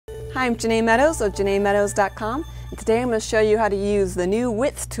Hi, I'm Janee Meadows of JaneeMeadows.com, and today I'm going to show you how to use the new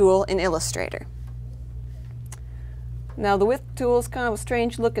width tool in Illustrator. Now the width tool is kind of a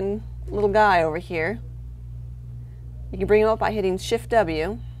strange looking little guy over here. You can bring him up by hitting Shift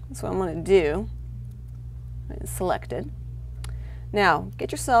W. That's what I'm going to do. It's selected. Now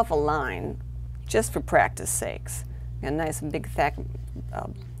get yourself a line, just for practice sakes. Got a nice big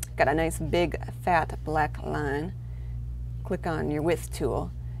fat black line. Click on your width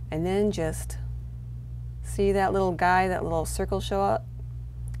tool. And then just see that little guy, that little circle show up?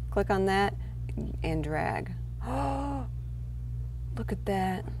 Click on that and drag. Oh, look at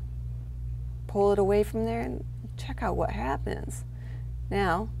that. Pull it away from there and check out what happens.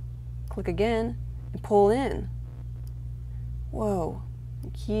 Now, click again and pull in. Whoa,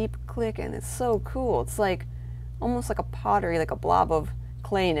 keep clicking. It's so cool. It's like almost like a pottery, like a blob of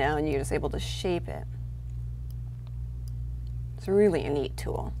clay now, and you're just able to shape it. It's really a neat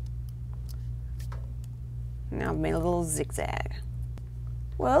tool. Now I've made a little zigzag.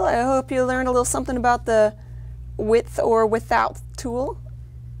 Well, I hope you learned a little something about the with or without tool.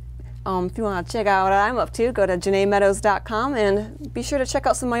 If you want to check out what I'm up to, go to JaneeMeadows.com and be sure to check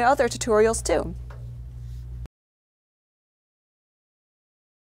out some of my other tutorials too.